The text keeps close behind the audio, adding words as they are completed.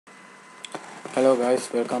Hello guys,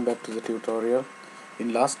 welcome back to the tutorial.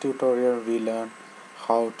 In last tutorial we learned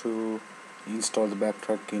how to install the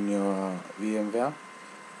backtrack in your VMware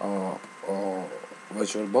or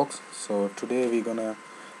VirtualBox. So today we're gonna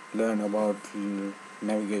learn about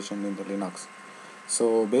navigation in the Linux.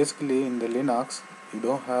 So basically in the Linux you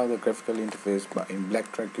don't have the graphical interface, but in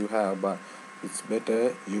Blacktrack you have, but it's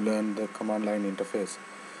better you learn the command line interface,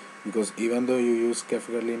 because even though you use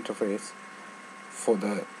graphical interface for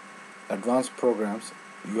the advanced programs,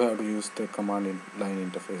 you have to use the command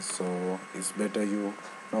line interface. So it's better you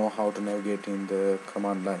know how to navigate in the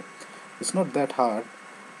command line. It's not that hard.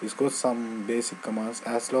 It's got some basic commands.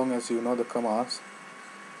 As long as you know the commands,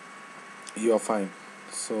 you are fine.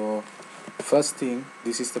 So first thing,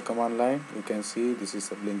 this is the command line. You can see this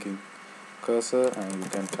is a blinking cursor, and you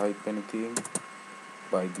can type anything,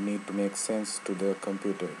 but it need to make sense to the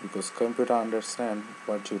computer, because computer understand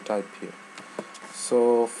what you type here.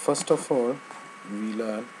 So first of all, we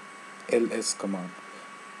learn ls command.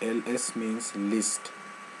 Ls means list.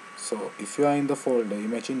 So if you are in the folder,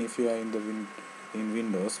 imagine if you are in the in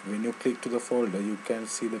Windows, when you click to the folder, you can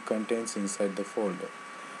see the contents inside the folder.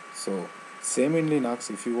 So same in Linux,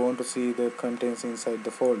 if you want to see the contents inside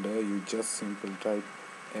the folder, you just simply type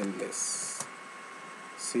ls.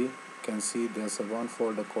 See, you can see there's a one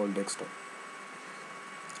folder called desktop.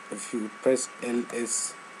 If you press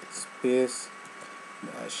ls space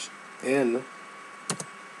 -l,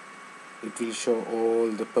 it will show all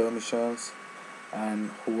the permissions and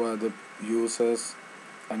who are the users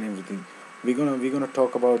and everything. We're gonna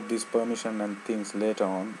talk about this permission and things later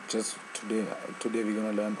on. Just today we're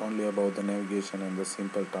gonna learn only about the navigation and the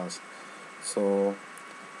simple task. So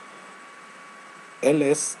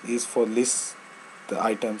ls is for list the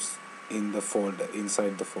items in the folder,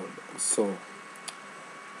 inside the folder. So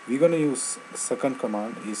we're gonna use second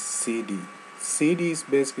command is cd. Cd is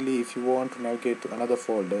basically, if you want to navigate to another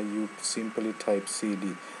folder, you simply type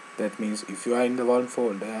cd. That means if you are in the one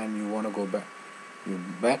folder and you want to go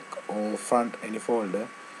back or front any folder,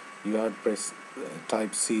 you have to press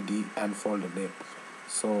type cd and folder name.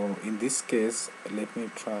 So in this case, let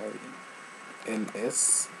me try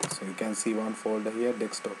ls. So you can see one folder here,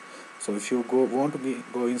 desktop. So if you want to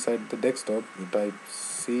go inside the desktop, you type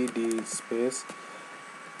cd space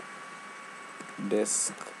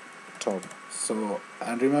desktop. So,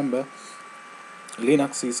 and remember,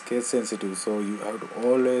 Linux is case sensitive, so you have to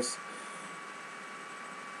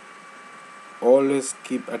always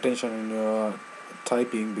keep attention in your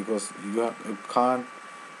typing, because you can't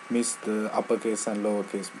miss the uppercase and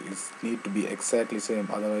lowercase. It need to be exactly same,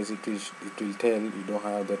 otherwise it will tell you don't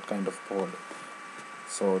have that kind of folder.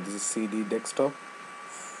 So this is cd desktop.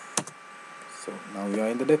 So now we are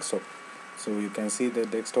in the desktop. So you can see the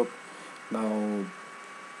desktop. Now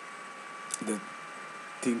the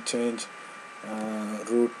thing change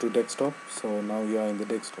root to desktop. So now you are in the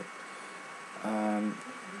desktop, and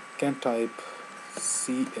can type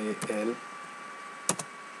cal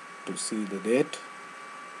to see the date.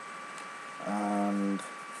 And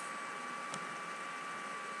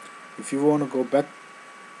if you want to go back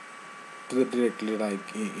to the directly,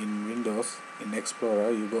 like in Windows, in Explorer,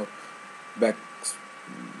 you go back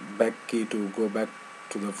key to go back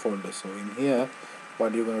to the folder. So in here,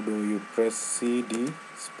 what you're gonna do, you press cd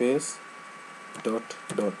space dot.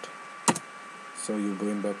 So you're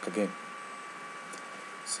going back again.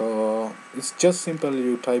 So it's just simple.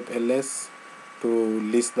 You type ls to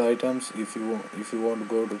list the items. If you want to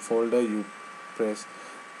go to folder, you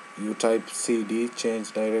type cd,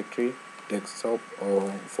 change directory, desktop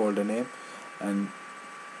or folder name. And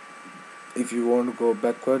if you want to go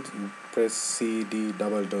backward, you press cd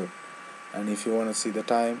double dot. And if you want to see the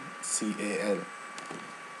time, cal.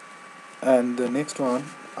 And the next one,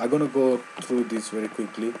 I'm gonna go through this very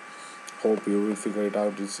quickly. Hope you will figure it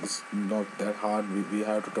out. It's not that hard. We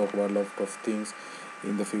have to talk about a lot of things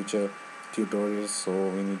in the future tutorials, so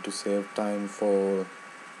we need to save time for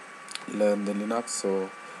learn the Linux. So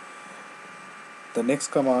the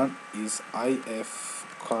next command is ifconfig.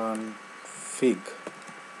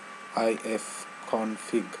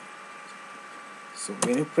 So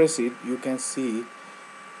when you press it, you can see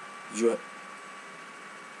your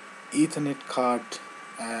Ethernet card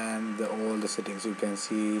and all the settings. You can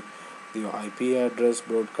see your IP address,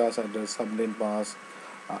 broadcast address, subnet mask,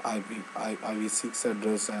 IPv6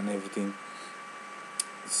 address and everything.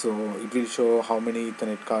 So it will show how many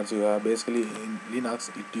Ethernet cards you have. Basically in Linux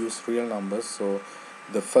it uses real numbers, so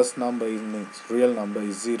the first number in its real number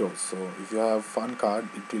is 0. So if you have one card,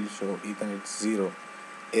 it will show Ethernet 0,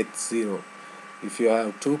 H0. If you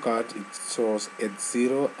have two cards, it shows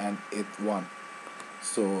H0 and H1.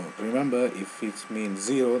 So remember, if it means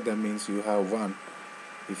 0, that means you have 1.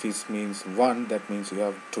 If it means 1, that means you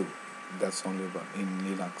have 2. That's only one in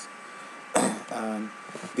Linux. And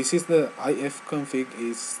this is the ifconfig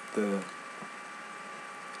is the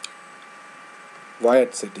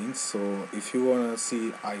wired settings. So if you want to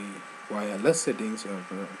see wireless settings, you have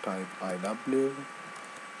to type iw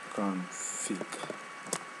config.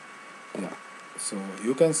 Yeah, so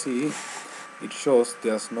you can see it shows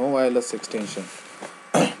there's no wireless extension.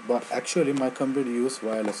 But actually my computer use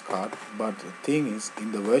wireless card, but the thing is,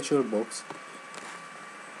 in the VirtualBox,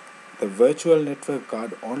 the virtual network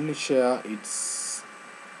card only share its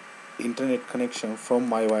internet connection from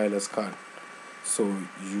my wireless card. So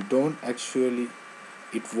you don't actually,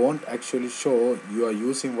 it won't actually show you are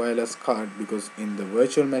using wireless card, because in the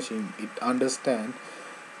virtual machine it understand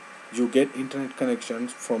you get internet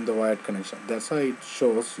connections from the wired connection. That's why it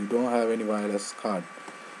shows you don't have any wireless card.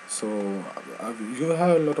 So you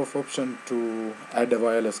have a lot of option to add a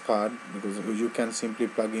wireless card, because you can simply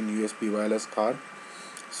plug in USB wireless card.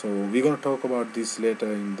 So we're going to talk about this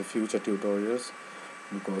later in the future tutorials,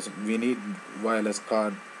 because we need wireless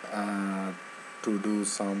card to do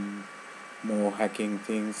some more hacking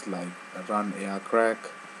things like run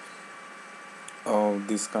AirCrack or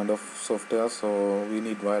this kind of software. So we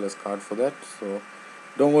need wireless card for that. So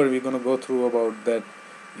don't worry, we're going to go through about that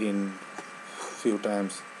in few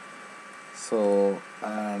times. So,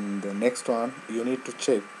 and the next one, you need to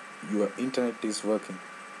check your internet is working.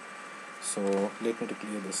 So let me to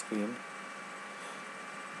clear the screen.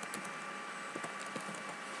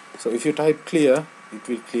 So if you type clear, it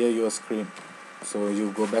will clear your screen. So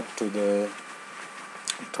you go back to the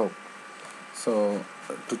top. So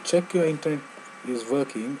to check your internet is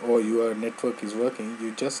working or your network is working,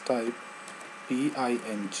 you just type ping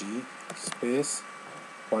space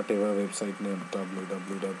whatever website name,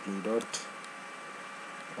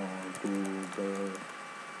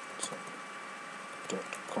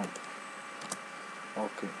 www.google.com.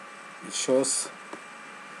 Okay, it shows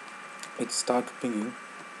it start pinging.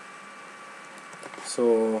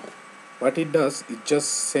 So what it does, it just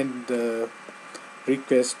send the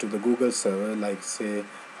request to the Google server, like say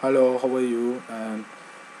hello, how are you, and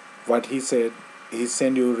what he said, he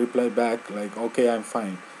send you reply back like okay, I'm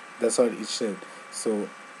fine. That's what it said. So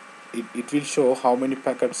it will show how many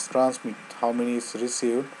packets transmit, how many is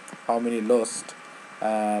received, how many lost,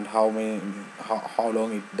 and how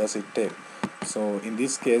long it does it take. So in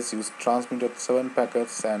this case you transmitted 7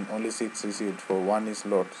 packets and only 6 received, for 1 is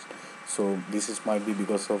lost. So this is might be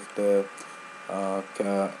because of the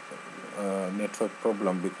network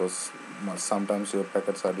problem, because sometimes your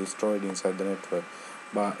packets are destroyed inside the network.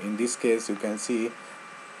 But in this case you can see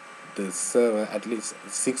the server, at least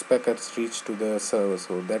 6 packets reach to the server.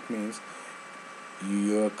 So that means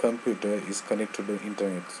your computer is connected to the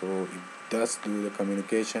internet, so it does do the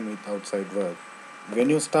communication with outside world. When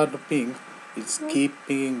you start to ping, it's keep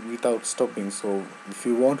pinging without stopping. So if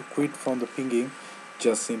you want to quit from the pinging,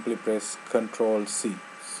 just simply press Ctrl C.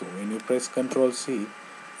 So when you press Ctrl C,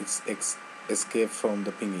 it's escape from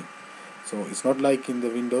the pinging. So it's not like in the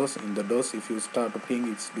Windows. In the DOS, if you start to ping,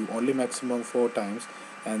 it's do only maximum 4 times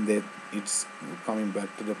and then it's coming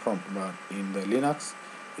back to the prompt. But in the Linux,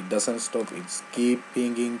 it doesn't stop. It's keep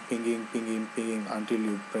pinging until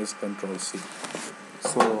you press Ctrl C.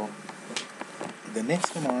 So the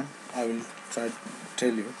next command I will try to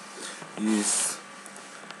tell you is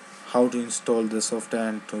how to install the software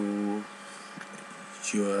and to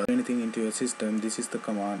your anything into your system. This is the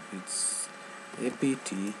command. It's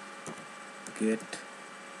apt get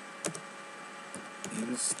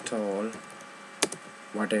install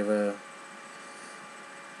whatever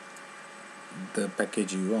the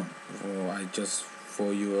package you want. I just,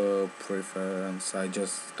 for your preference, I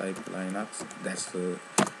just type Linux. That's the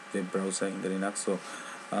web browser in the Linux. So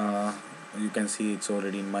you can see it's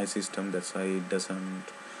already in my system. That's why it doesn't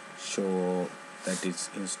show that it's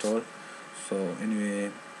installed. So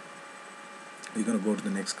anyway, we're gonna go to the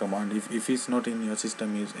next command. If it's not in your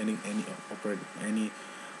system, use any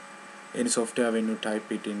software. When you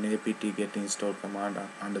type it in apt get install command,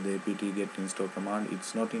 under the apt get install command,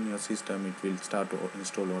 it's not in your system, it will start to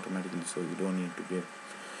install automatically. So you don't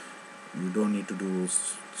need to do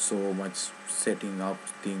so much setting up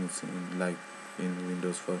things like in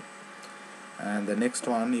Windows 4. And the next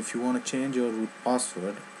one, if you want to change your root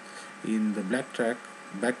password, in the backtrack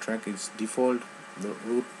its default, the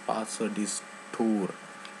root password is toor,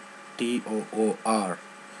 TOOR.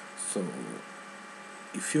 So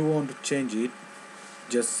if you want to change it,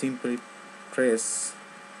 just simply press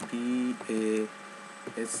PASSWD.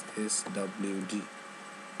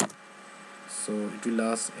 So it will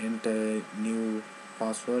ask enter new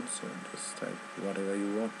password, so just type whatever you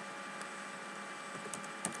want.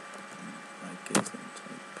 In my case, type,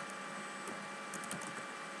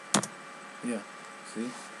 yeah, see,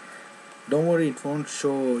 don't worry, it won't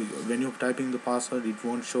show you, when you're typing the password it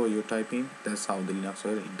won't show you typing. That's how the Linux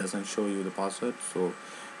works, it doesn't show you the password, so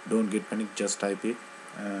don't get panic, just type it.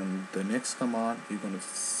 And the next command you're gonna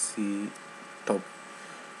see, top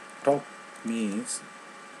means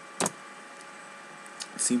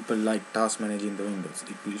simple, like task manager in the Windows.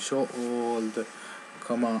 It will show all the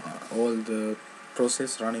command, all the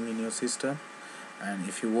process running in your system. And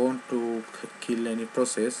if you want to kill any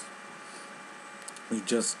process, you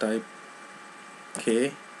just type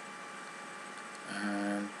K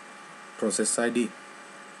and process ID,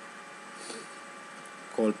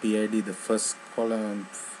 call PID. The first column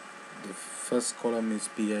is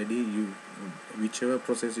PID. You, whichever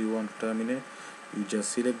process you want to terminate, you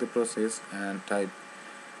just select the process and type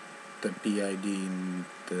the PID in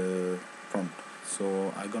the prompt.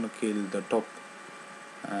 So I'm gonna kill the top,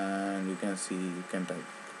 and you can see, you can type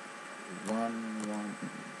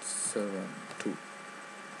 1172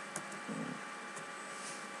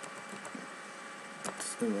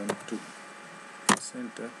 72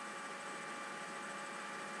 center,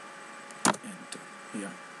 enter.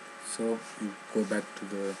 Yeah, so you go back to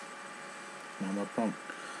the normal prompt.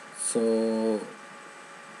 So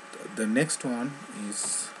the next one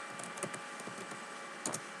is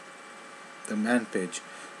the man page.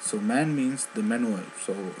 So man means the manual.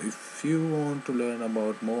 So if you want to learn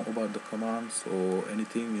about more about the commands or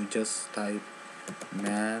anything, you just type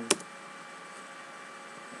man,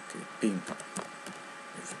 okay, ping.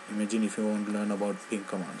 Imagine if you want to learn about ping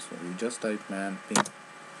commands, so you just type man ping.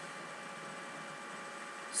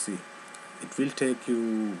 See, it will take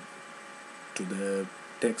you to the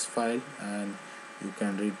text file and you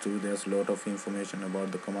can read through. There's a lot of information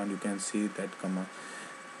about the command. You can see that command,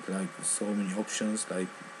 like so many options, like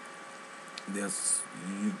there's,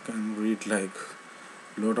 you can read like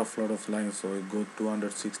lot of lines, so you go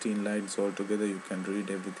 216 lines altogether. You can read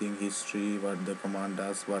everything, history, what the command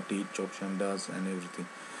does, what each option does, and everything.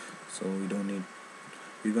 So we don't need,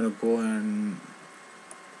 we're gonna go and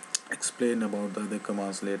explain about the other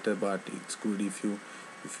commands later, but it's good if you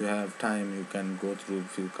have time, you can go through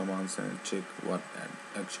few commands and check what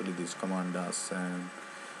actually this command does, and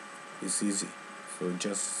it's easy. So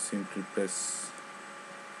just simply press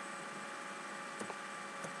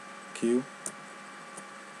Q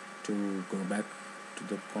to go back to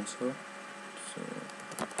the console. So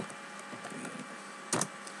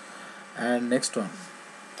and next one,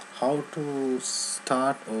 how to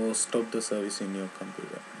start or stop the service in your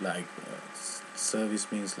computer. Like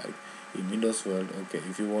service means like in Windows world, okay,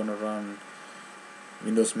 if you want to run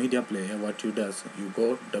Windows Media Player, what you does, you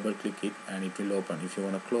go double click it and it will open. If you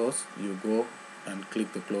want to close, you go and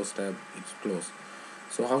click the close tab, it's closed.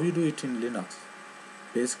 So how you do it in Linux?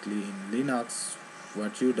 Basically in Linux,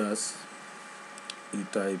 what you does, you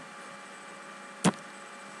type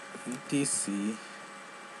etc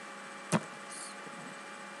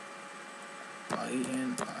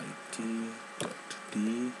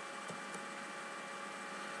init.d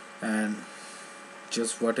and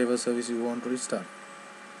just whatever service you want to restart.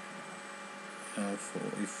 For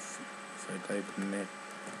if I type networking,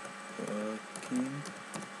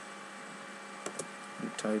 you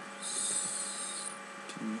type start.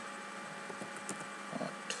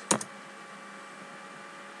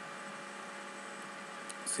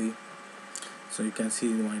 See, so you can see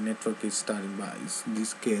my network is starting, by in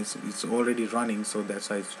this case it's already running, so that's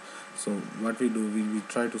why so what we do, we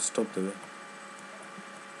try to stop it.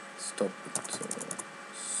 So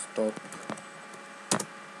stop,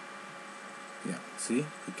 yeah, see,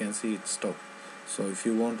 you can see it stop. So if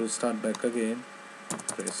you want to start back again,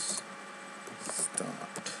 press start.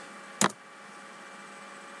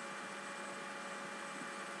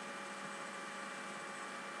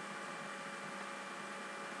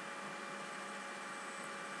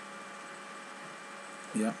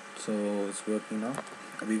 Yeah, so it's working now.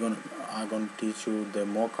 I'm gonna teach you the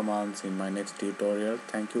more commands in my next tutorial.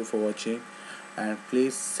 Thank you for watching, and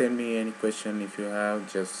please send me any question if you have.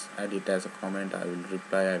 Just add it as a comment, I will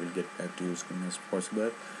reply, I will get back to you as soon as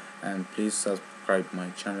possible. And please subscribe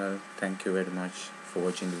my channel. Thank you very much for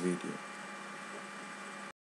watching the video.